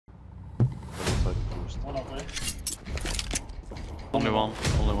Only one.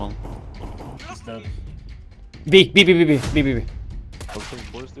 He's dead. B.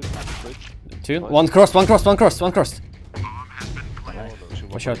 Two. One crossed. Watch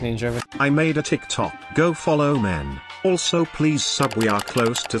out, Ninja. I made a TikTok. Go follow men. Also please sub, we are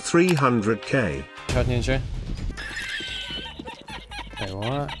close to 300k. Watch out, Ninja. Wait,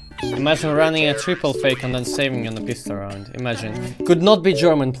 what? Imagine running a triple fake and then saving on the pistol round. Imagine. Could not be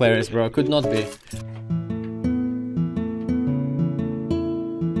German players, bro. Could not be.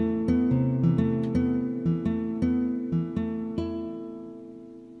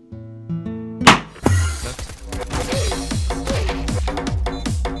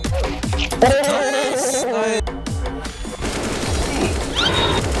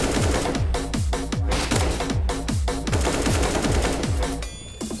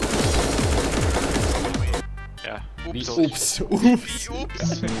 Oops. Woo!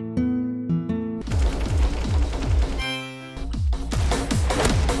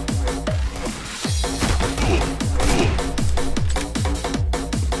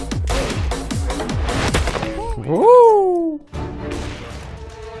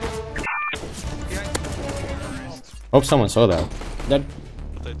 Hope someone saw that.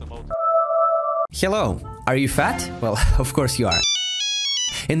 Hello, are you fat? Well, of course you are.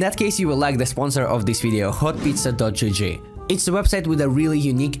 In that case, you will like the sponsor of this video, hotpizza.gg. It's a website with a really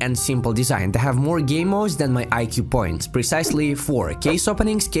unique and simple design. They have more game modes than my IQ points, precisely 4 case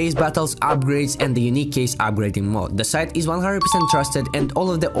openings, case battles, upgrades, and the unique case upgrading mode. The site is 100% trusted and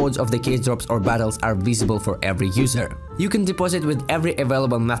all of the odds of the case drops or battles are visible for every user. You can deposit with every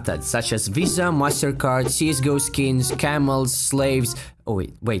available method, such as Visa, MasterCard, CSGO skins, camels, slaves. Oh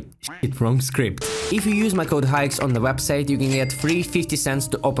wait, shit, wrong script. If you use my code HaiX on the website, you can get free 50 cents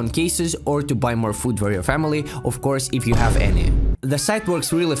to open cases or to buy more food for your family, of course if you have any. The site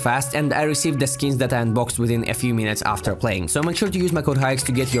works really fast and I received the skins that I unboxed within a few minutes after playing, so make sure to use my code HaiX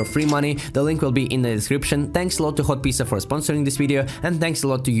to get your free money. The link will be in the description. Thanks a lot to Hot Pizza for sponsoring this video, and thanks a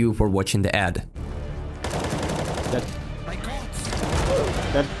lot to you for watching the ad. Dead.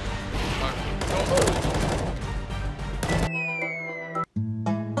 Dead.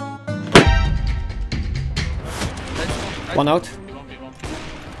 One out.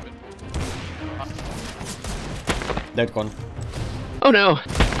 Dead gone. Oh no.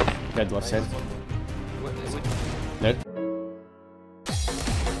 Dead was dead. Dead.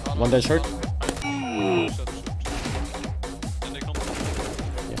 One dead short.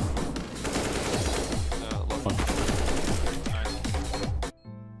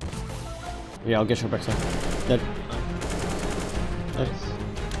 Yeah, I'll get your backside. Dead. Dead.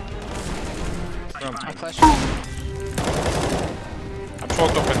 I'm flashing. I'm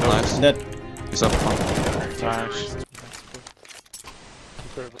choked up in Nice. Dead. He's up front. Nice.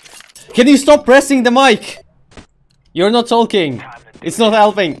 Can you stop pressing the mic? You're not talking. It's not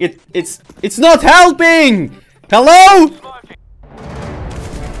helping. It's not helping. Hello?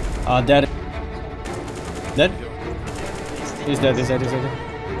 Dead. Dead? He's dead, he's dead.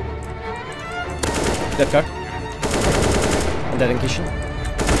 Dead car. I'm dead in kitchen.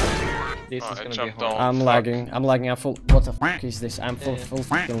 This is gonna be down. I'm lagging, I'm full. What the fuck is this? I'm full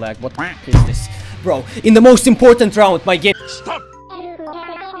fucking lag. What the fuck is this? Bro, in the most important round, my game.